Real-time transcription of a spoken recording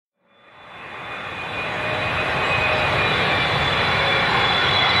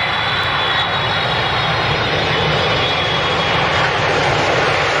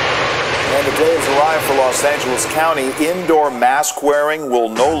Los Angeles County, indoor mask wearing will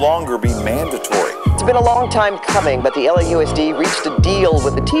no longer be mandatory. It's been a long time coming, but the LAUSD reached a deal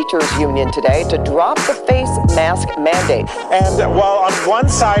with the teachers union today to drop the face mask mandate. And while on one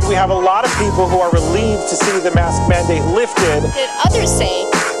side we have a lot of people who are relieved to see the mask mandate lifted, others say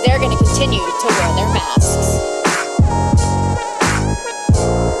they're going to continue to wear their masks.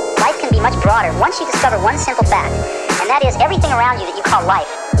 Life can be much broader once you discover one simple fact, and that is everything around you that you call life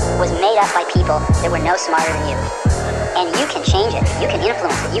was made up by people that were no smarter than you. And you can change it, you can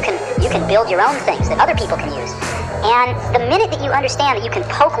influence it, you can build your own things that other people can use. And the minute that you understand that you can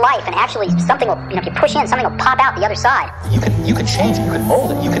poke life and actually something will, if you push in, something will pop out the other side. You can change it, you can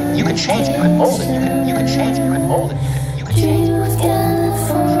mold it, you can change it, you can mold it, you can change it, you can mold it, you can change it, you can mold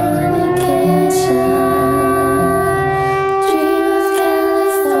it.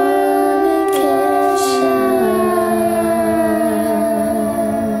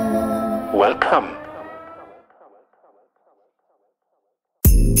 Welcome.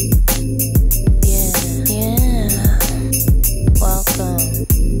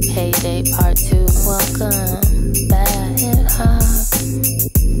 Payday Part 2, welcome back.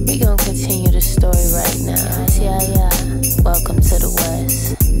 We gon' continue the story right now. Yeah, welcome to the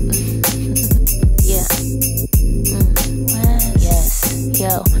West. Yeah. Yes,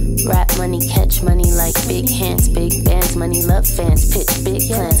 yo, rap money, catch money like big hands, big bands, money, love fans, pitch big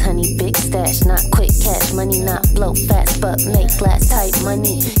plans, honey, big stash, not quick cash money, not blow fast, but make glass type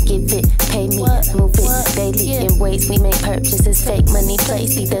money. Give it, pay me, move it daily in ways we make purchases, fake money,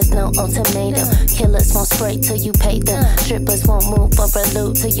 placy. There's no ultimatum. Killers won't spray till you pay them. Strippers won't move or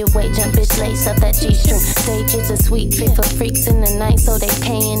elude till you wait. Jump bitch, lace up that G-string. Stages a sweet treat for freaks in the night, so they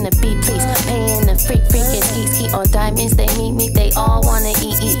paying the beat, please. Paying the freak is ski on diamonds. They meet me, they all wanna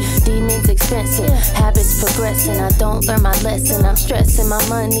eat. Demons expensive, habits progressing. I don't learn my lesson. I'm stressing, my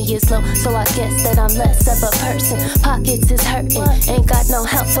money is low, so I guess that I'm less of a person. Pockets is hurting, ain't got no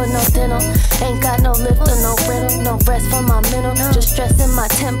help for no dental. Ain't got no lift or no rental, no rest for my mental. Just stressing my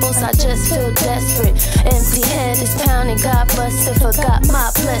temples, I just feel desperate. Empty head is pounding, God busted, forgot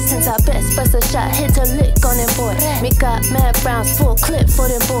my blessings. I best bust a shot, hit a lick on them boy. Me got mad rounds, full clip for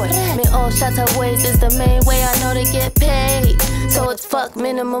them boy. Me all shots of ways is the main way I know to get paid. So it's fuck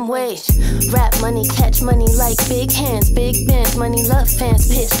minimum wage. Rap money, catch money like big hands, big bands, money, love fans,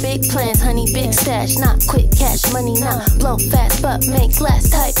 pitch big plans, honey, big stash, not quick cash money, not blow fast, but make glass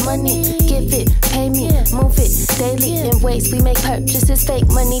type money. Give it, pay me, move it daily in ways we make purchases, fake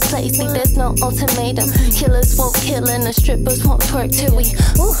money, placy. There's no ultimatum. Killers won't kill and the strippers won't twerk till we.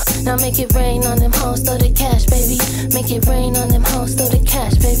 Ooh, now make it rain on them hoes, throw the cash, baby. Make it rain on them hoes, throw the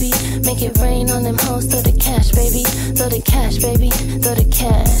cash, baby. Make it rain on them hoes, throw the cash, baby. Throw the cash, baby. Throw the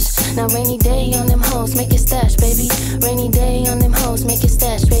cash. Now rainy day on them hoes, make it stash, baby. Rainy day on them hoes, make it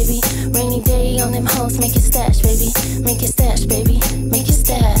stash, baby. Rainy day on them hoes, make it stash, baby. Make it stash, baby. Make it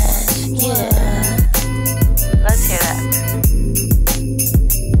stash. Yeah. Let's hear that.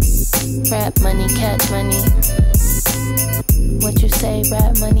 Rap money, catch money. What you say,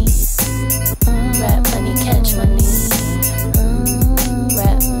 rap money? Rap money, catch money.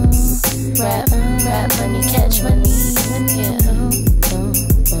 Rap money, catch money. Yeah.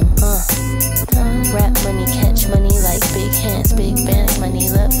 Rap money, catch money like big hands, big bands, money,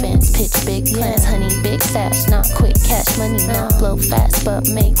 love fans, pitch big plans, honey, big stash, not quick cash money, not blow fast, but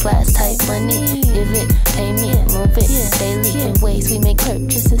make glass type money. Give it, pay me, move it daily in ways we make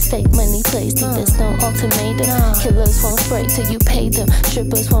purchases, fake money, plays. There's no ultimatum. Killers won't spray till you pay them.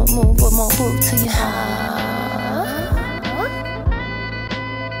 Strippers won't move or won't move till you.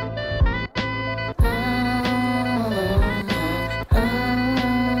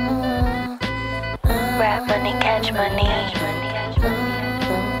 Rap money, catch money.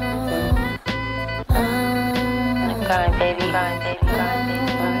 Grind, baby.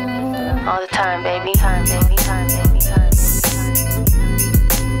 All the time, baby. Time, baby. Time, baby. Time, baby.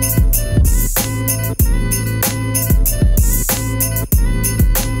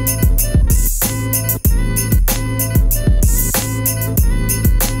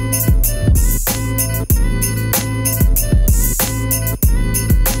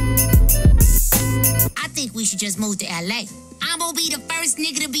 We should just move to LA. I'm gonna be the first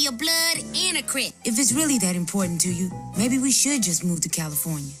nigga to be a blood and a Crip. If it's really that important to you, maybe we should just move to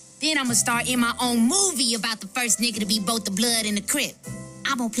California. Then I'm gonna start in my own movie about the first nigga to be both the blood and the Crip.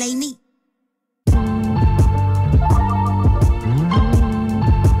 I'm gonna play me.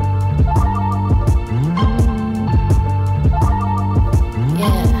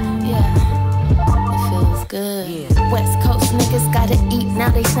 Yeah, it feels good. Yeah. West Coast niggas gotta eat Now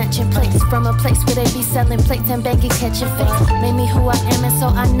they snatching plates from a place where they be selling plates and begging catching face. Made me who I am, and so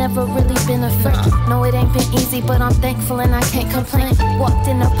I never really been afraid. No, it ain't been easy, but I'm thankful and I can't complain. Walked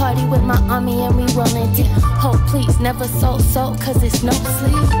in a party with my army and we rolling deep. Hope please, never sold cause it's no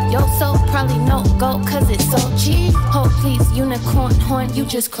sleep. Yo, so probably no go cause it's so cheap. Hope please, unicorn horn, you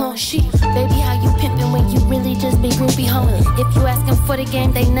just clone sheep. Baby, how you pimpin' when you really just be groupie homie? If you asking for the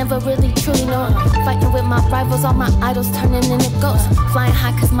game, they never really truly know it. Fighting with my rivals, all my idols turning into ghosts. Flying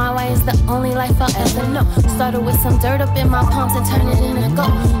high cause my way is the only life I'll ever know. Started with some dirt up in my palms and turned it into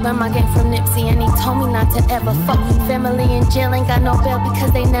gold. Learned my game from Nipsey and he told me not to ever fall. Family in jail ain't got no bail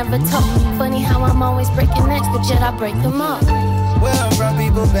because they never told. Funny how I'm always breaking necks, but yet I break them all. Where I'm from,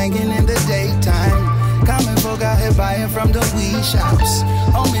 people banking in the daytime. Common folk out here buying from the weed shops.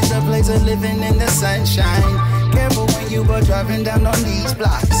 Homies a place of living in the sunshine. Careful when you are driving down on these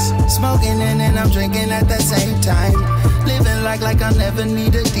blocks. Smoking and I'm drinking at the same time. Living like I never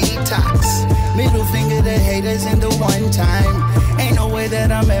need a detox. Middle finger to haters in the one time. Ain't no way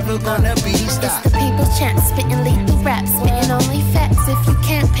that I'm ever gonna be stopped. It's the people's chance, spitting lethal raps, spitting only facts. If you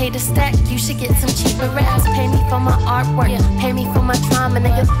can't pay the stack, you should get some cheaper raps. Pay me for my artwork, pay me for my trauma,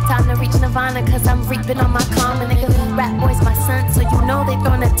 nigga. Time to reach nirvana, cause I'm reaping on my karma, nigga. Rap boys my son, so you know they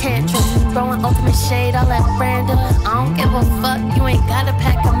throwing a tantrum. Throwing ultimate shade, all that random. I don't give a fuck, you ain't gotta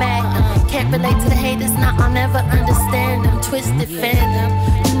pack a magnum. Can't relate to the haters, nah, I'll never understand them. Twisted fandom.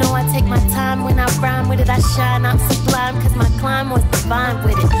 You know I take my time when I rhyme with it, I shine, I'm sublime, cause my climb was divine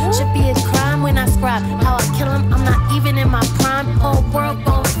with it. Should be a crime when I scribe how I kill him, I'm not even in my prime. Whole world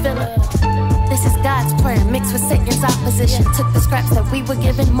gon' feel it. This is God's plan, mixed with Satan's opposition. Took the scraps that we were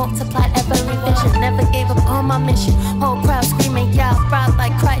given, multiplied every vision. Never gave up on my mission. Whole crowd screaming, y'all proud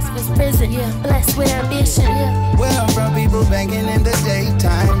like Christ was risen. Blessed with ambition. Where I'm from, people banking in the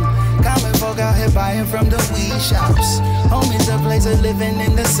daytime. Common folk out here buying from the weed shops. Homies a place of living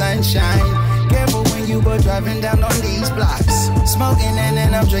in the sunshine. Careful when you are driving down on these blocks. Smoking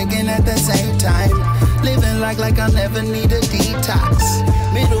and I'm drinking at the same time. Living like I'll never need a detox.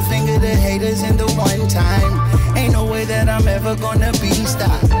 Middle finger to haters in the one time. Ain't no way that I'm ever gonna be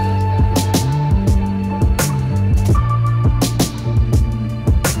stopped.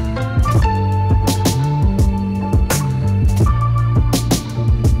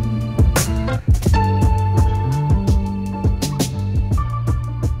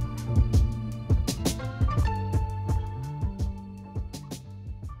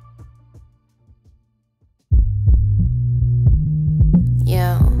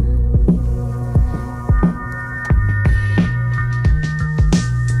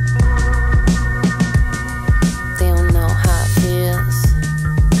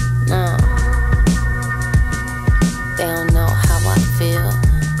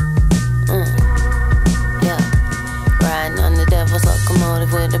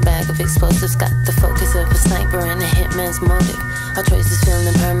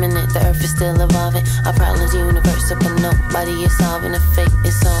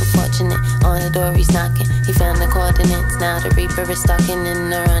 Stalking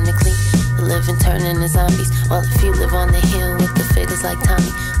and ironically, the living turn into zombies. While if you live on the hill with the figures like Tommy,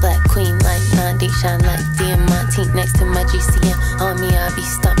 Black Queen like Nandi, shine like Diamante. Next to my GCM on me, I be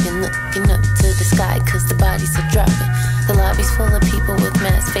stomping, looking up to the sky, cause the bodies are dropping. The lobby's full of people with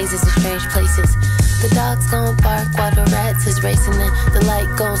mass faces in strange places. The dogs gon' bark while the rats is racing in. The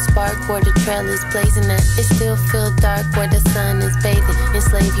light gon' spark where the trail is blazing at. It still feel dark where the sun is bathing.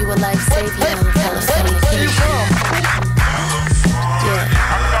 Enslave you a life savior on Californication. Yeah,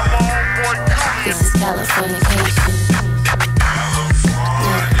 this is Californication.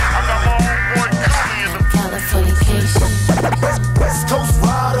 Yeah, Californication. West Coast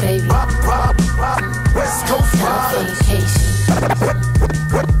rider, baby. West Coast rider.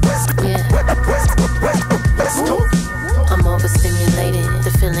 Yeah, I'm overstimulated.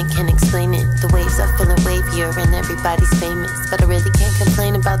 The feeling can't explain it. The waves are feeling wavier and everybody's famous, but I really can't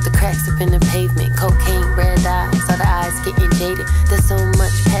complain about the cracks up in the pavement. Cocaine, red eyes, all the eyes getting jaded. There's so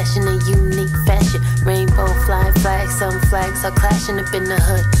much passion in unique fashion. Rainbow flying flags, some flags are clashing up in the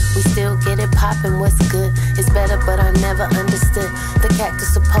hood. We still get it poppin', what's good? It's better, but I never understood. The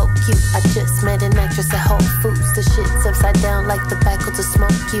cactus will poke you. I just met an actress at Whole Foods. The shit's upside down like the back will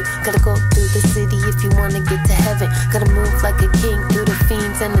smoke you. Gotta go through the city if you wanna get to heaven. Gotta move like a king through the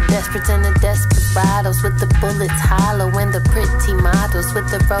fiends and the desperates and the desperados, with the bullets hollow and the pretty models with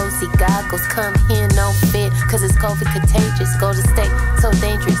the rosy goggles. Come here, no fear, cause it's COVID contagious. Go to state, so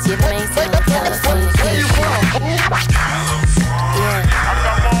dangerous. You're amazing on Californication. Yeah,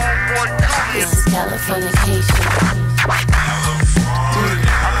 this is Californication.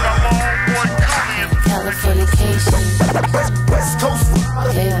 Californication. West Coast.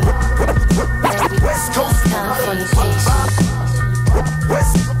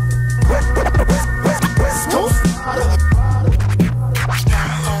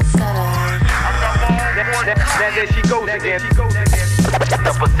 there she goes again.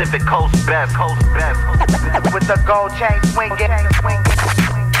 The Pacific Coast best. With the gold chain swinging.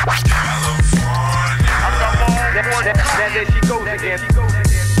 There she goes again.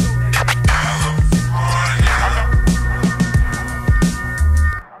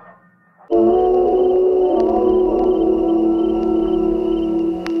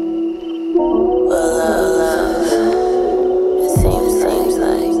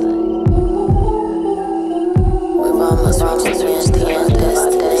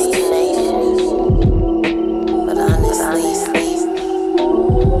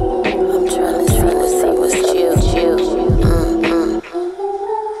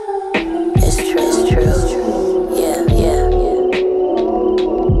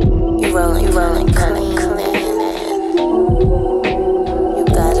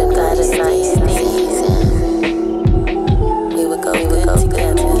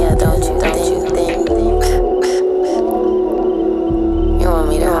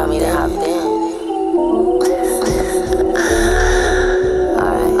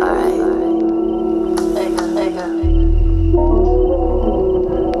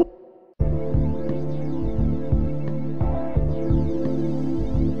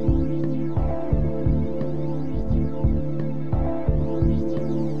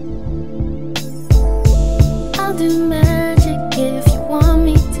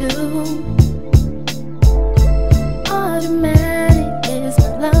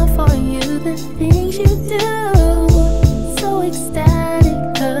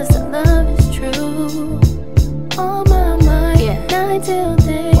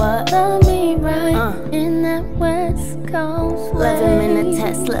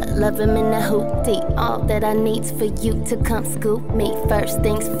 For you to come scoop me. First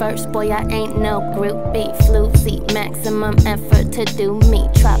things first, boy, I ain't no groupie. Floozy, maximum effort to do me.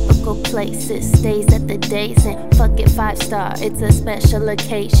 Tropical places, stays at the days and fuck it 5-star. It's a special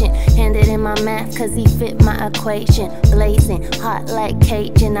occasion. Hand it in my math, cause he fit my equation. Blazing, hot like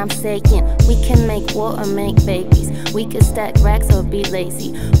Cajun, I'm saying. We can make war or make babies. We could stack racks or be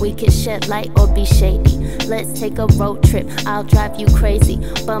lazy. We could shed light or be shady. Let's take a road trip, I'll drive you crazy.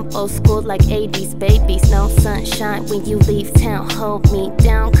 Bump old school like 80s babies. No sunshine when you leave town. Hold me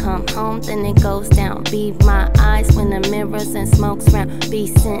down, come home, then it goes down. Be my eyes when the mirrors and smoke's round. Be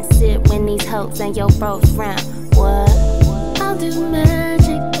sincere when these hoes and your bros round. What? I'll do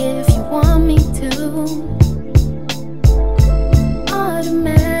magic if you want me to.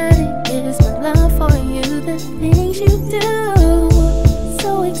 Automatic is my love for you. The things you do,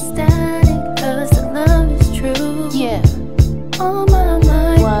 so ecstatic, cause the love is true. Yeah. On my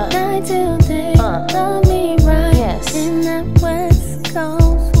mind, what? Night till day, love me right. Yes. In that West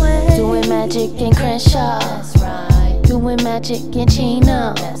Coast way. Doing magic in Crenshaw. That's right. Doing magic in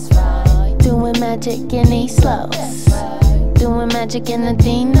Chino. That's right. Doing magic in East Los. That's right. Doing magic in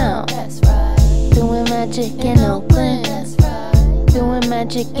Ladino. That's right. Doing magic in Oakland. That's right. Doing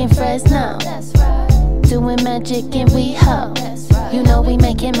magic in Fresno. That's right. Doing magic in WeHo. You know we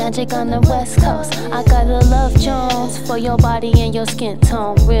making magic on the West Coast. I gotta love Jones for your body and your skin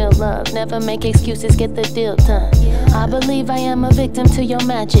tone. Real love, never make excuses, get the deal done. I believe I am a victim to your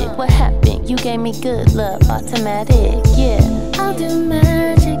magic. What happened? You gave me good love, automatic, yeah. I'll do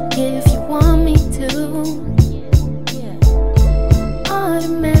magic if you want me to.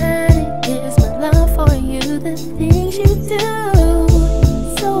 Automatic is my love for you. The things you do,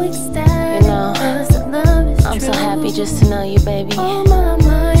 so ecstatic, cause the love is true. I'm so happy just to know you, baby. On my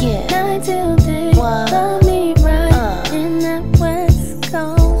mind, yeah. Night till day, love me right. In that West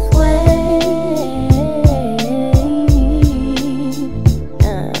Coast way.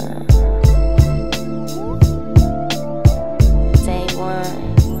 Day one.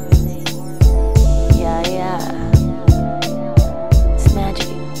 Yeah. It's magic.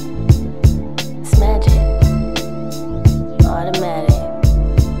 It's magic. Automatic.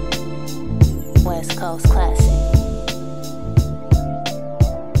 West Coast classic.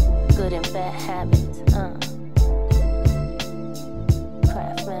 Good and bad habits,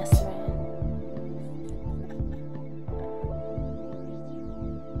 craft mastering.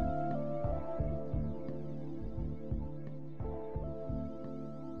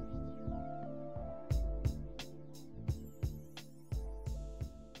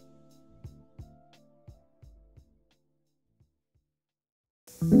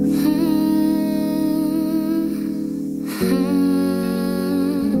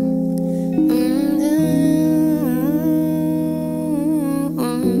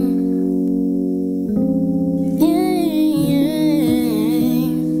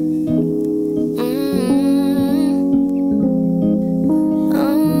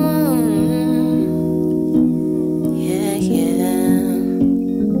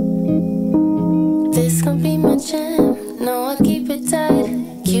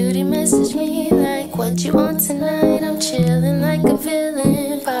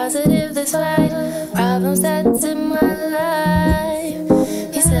 intertwined. Problems that's in my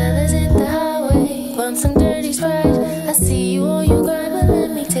life. He said, let's hit the highway, bump some dirty Sprite. I see you on your grind, but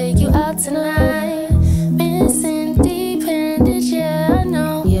let me take you out tonight. Missing dependent, yeah, I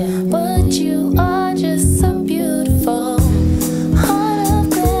know. But you are just so beautiful. Heart of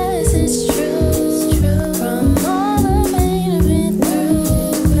glass, it's true. From all the pain I've been through,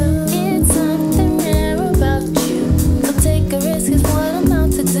 it's something rare about you. So take a risk, is what I'm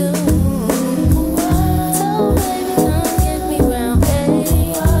about to do. So baby, don't get me round, ayy.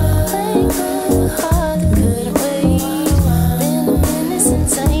 Play cool, hard, couldn't wait. Been a minute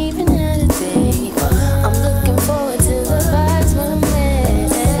since I even had a date. I'm looking forward to the vibes when I'm there.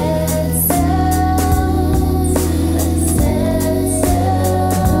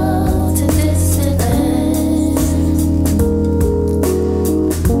 To distant lands.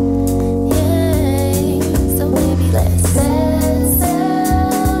 Yeah, so baby, let's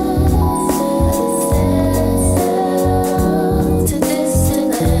to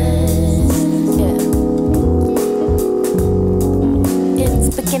distant lands. Yeah. It's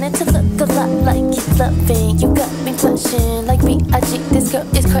beginning to look a lot like you're loving. You got me blushing like YaH. This girl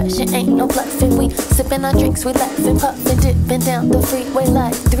is crushing, ain't no bluffing. We sipping our drinks, we laughing, puffing, dipping down the freeway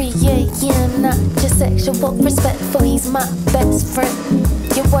like 3 a.m. Not just sexual, respectful. He's my best friend.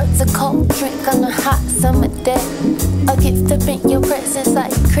 Your words a cold drink on a hot summer day. A gift up in your presence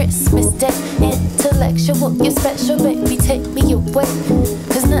like Christmas Day. Intellectual, you're special, baby, take me away.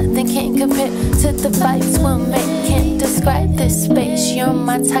 Cause nothing can compare to the vibes we'll make. Can't describe this space, you're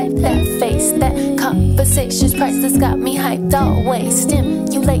my type. That face, that conversation's priceless, got me hyped always.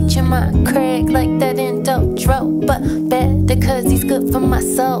 Stimulate your mind, Craig, like that Indodro. But better cause he's good for my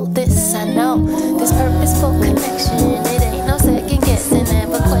soul, this I know. This purposeful connection, it ain't no second guessing.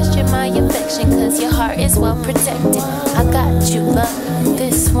 Never question my affection, cause your heart is well protected. I got you, love,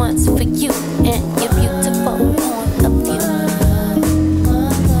 this one's for you and your beautiful point of view.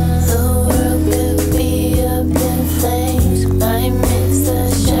 The world could be up in flames, might miss a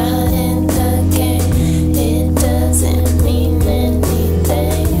shot in the game. It doesn't mean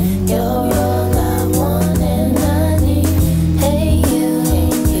anything, you're all I want and I need. Hey you,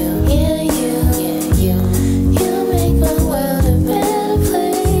 yeah you make my world a better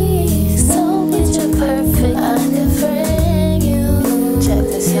place. So picture perfect, I could frame you. Check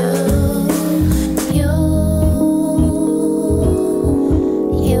this out.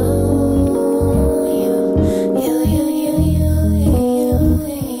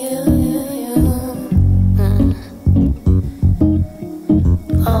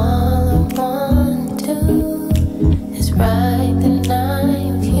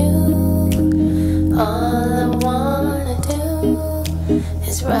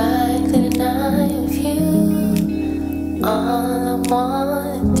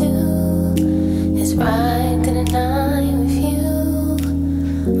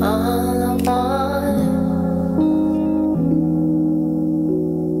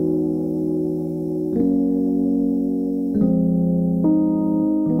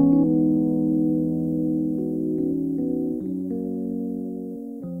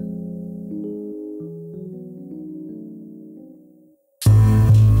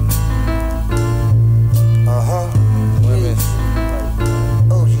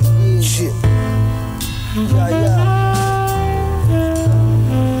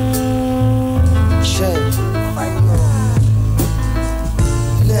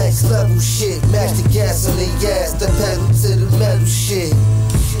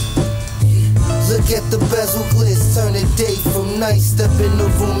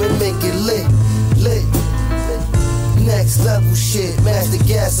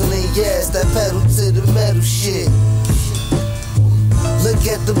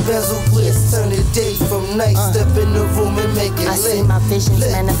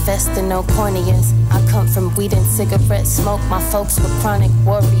 No corneas. I come from weed and cigarette smoke. My folks were chronic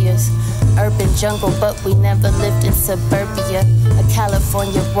warriors. Urban jungle, but we never lived in suburbia. A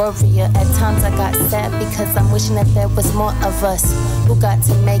California warrior. At times I got sad because I'm wishing that there was more of us who got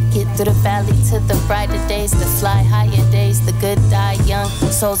to make it through the valley to the brighter days, the fly higher days, the good die young.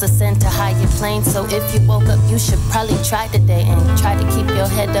 Souls ascend to higher planes. So if you woke up, you should probably try today and try to keep your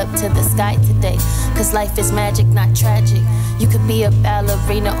head up to the sky today. Cause life is magic, not tragic. You could be a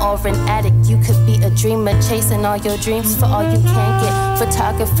ballerina or an addict. You could be a dreamer, chasing all your dreams for all you can get.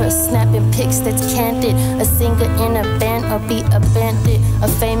 Photographer snapping pics that's candid. A singer in a band or be a bandit. A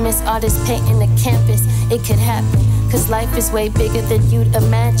famous artist painting a canvas. It could happen, cause life is way bigger than you'd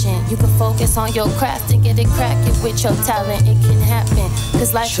imagine. You can focus on your craft and get it cracking with your talent. It can happen,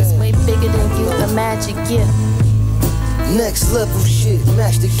 cause life is way bigger than you imagine, yeah. Next level shit,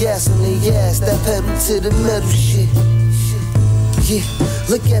 match the gas on the ass, that pedal to the metal shit. Yeah,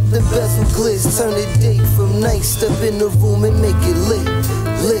 look at the bezel glitz, turn the day from night, step in the room and make it lit,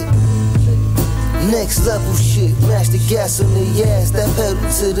 lit. Next level shit, match the gas on the ass, that pedal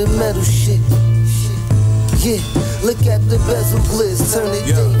to the metal shit. Yeah, look at the bezel glitz, turn the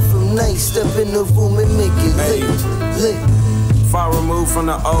day from night, step in the room and make it lit, lit. Far removed from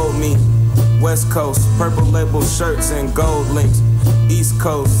the old me. West Coast, purple label shirts and gold links. East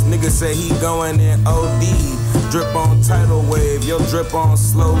Coast, nigga say he going in OD. Drip on tidal wave, yo drip on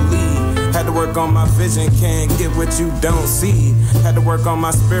slowly. Had to work on my vision, can't get what you don't see. Had to work on my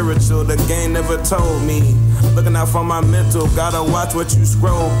spiritual, the game never told me. Looking out for my mental, gotta watch what you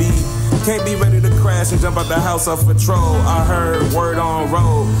scroll, B. Can't be ready to crash and jump out the house off patrol. I heard word on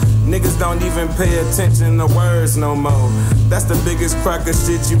road. Niggas don't even pay attention to words no more. That's the biggest crack of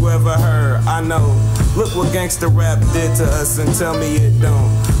shit you ever heard, I know. Look what gangsta rap did to us and tell me it don't.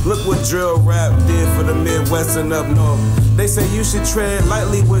 Look what drill rap did for the Midwest and up north. They say you should tread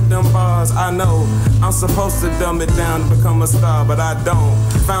lightly with them bars, I know. I'm supposed to dumb it down to become a star, but I don't.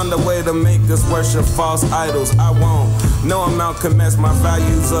 Found a way to make us worship false idols, I won't. No amount can match my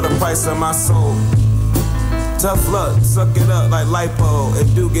values or the price of my soul. Tough luck, suck it up like lipo.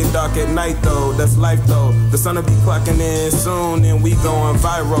 It do get dark at night though, that's life though. The sun will be clocking in soon and we going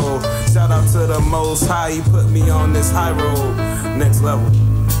viral. Shout out to the Most High, he put me on this high road. Next level.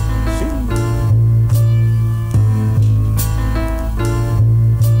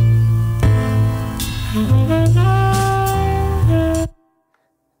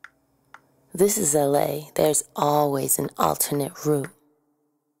 This is LA. There's always an alternate route.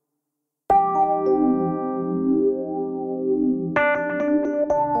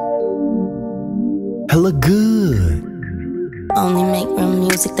 Hella good. Only make real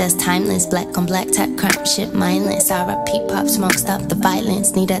music that's timeless. Black on black, tech crime shit mindless. R.I.P. Pop Smoke, stop the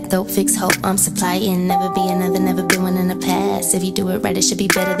violence. Need that dope fix, hope I'm supplying. Never be another, never been one in the past. If you do it right, it should be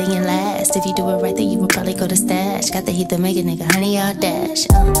better than your last. If you do it right, then you will probably go to stash. Got the heat to make a nigga, honey, I'll dash.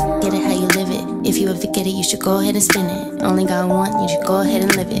 Get it how you live it. If you ever get it, you should go ahead and spin it. Only got one, you should go ahead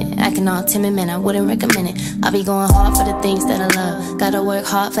and live it. Acting all timid, man, I wouldn't recommend it. I'll be going hard for the things that I love. Gotta work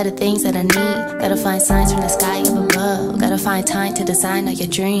hard for the things that I need. Gotta find signs from the sky up above. Gotta find time to design all your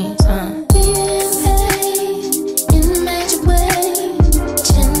dreams. Being paid in a major way.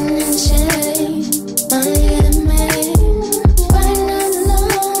 Chin and shade, Miami. Riding all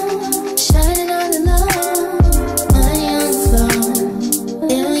alone, shining all alone. My young flow,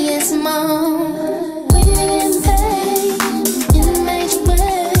 it'll get some more. Being paid in a major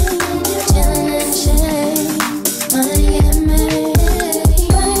way. Chin and shade, Miami.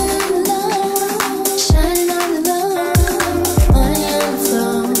 Riding all alone, shining all alone.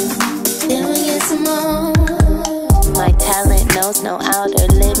 My talent knows no outer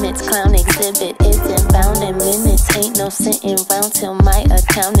limits. Clown exhibit isn't bound in minutes. Ain't no sitting round till my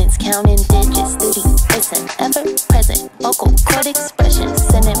accountant's counting digits. Duty listen, ever present. Vocal chord expression,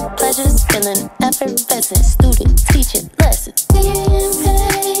 sending pleasures, feeling effervescent. Student teaching lessons. Being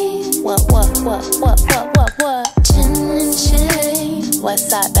paid. What? Chin and shade.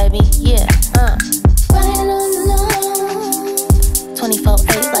 Westside, baby, yeah, Riding on the lawn.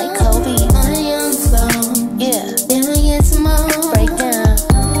 24/8 like Kobe. My young flow, Yeah, it'll get some more. break down.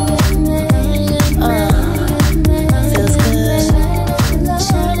 Feels good.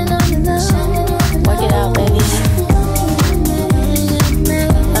 Work it out, baby.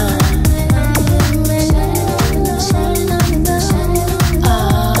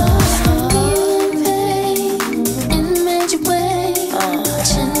 In a major way.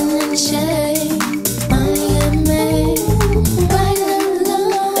 Chin and shade, Miami. Riding on the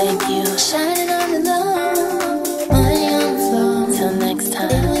lawn. Thank you. Shining on the lawn. My young flow. Till next time.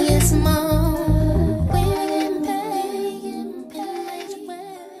 It'll get some more. We're getting paid. Major way,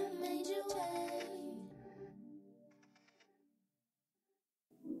 major way.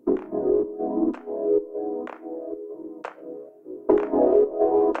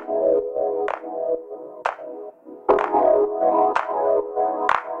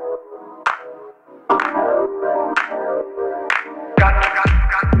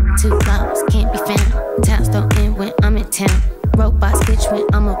 Two flowers can't be found. Towns don't end when I'm in town. Robots bitch when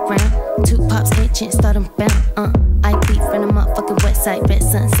I'm around. Two pops itching, start them bound. I beat from the motherfucking Westside. Red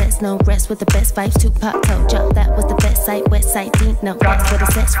sunsets, no rest with the best vibes. Tupac told y'all that was the best site. Westside D, no, that's where the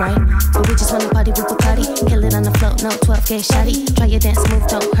sex, right? So we just wanna party with Bacardi. Kill it on the float, no 12 gauge shotty. Try your dance move,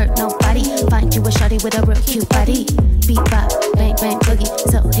 don't hurt nobody. Find you a shawty with a real cute body. Beat bop, bang bang boogie.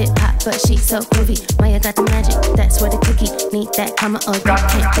 So hip hop, but she so groovy. Maya got the magic, that's where the cookie. Need that comma or you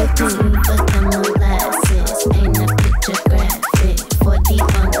can't book me. Look at my glasses, paint a picture.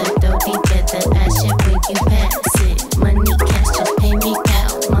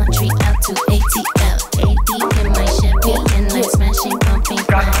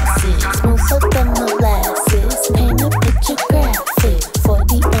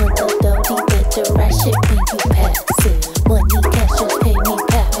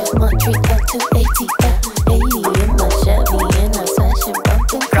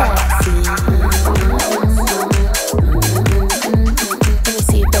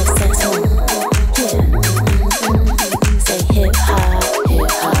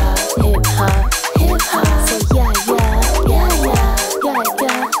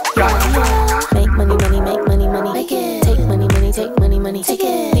 money.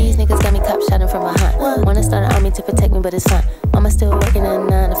 These niggas got me cop shotting from behind. Wanna start an army to protect me, but it's fine. Mama still working a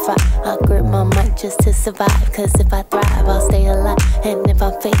 9 to 5. I grip my mic just to survive. Cause if I thrive, I'll stay alive. And if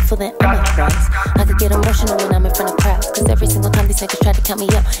I'm faithful, then I might rise. I could get emotional when I'm in front of crowds. Cause every single time these niggas try to count me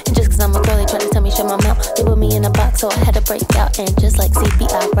out. And just cause I'm a girl, they try to tell me shut my mouth. They put me in a box, so I had to break out. And just like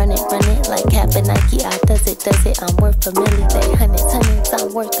CPI, run it like Cap and Nike. I does it, I'm worth a milli. They hundreds,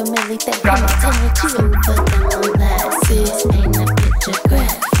 I'm worth a milli. They hundreds, you. Put them on glasses, paint a picture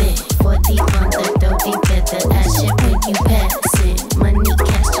graphic. 40 on the doty, better ass shit when you pass it. Money,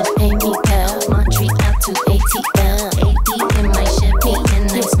 cash, just pay me, pal. Montreal to ATL. 80 in my Chevy,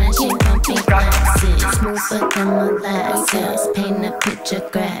 and I'm smashing bumping glasses. Smoother than molasses, paint a picture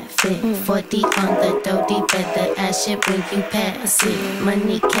graphic. 40 on the doty, better ass shit when you pass it.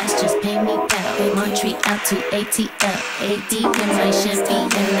 Money, cash, just pay me, pal. Montreal to ATL. 80 in my Chevy,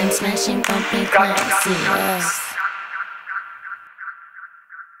 and I'm smashing bumping glasses.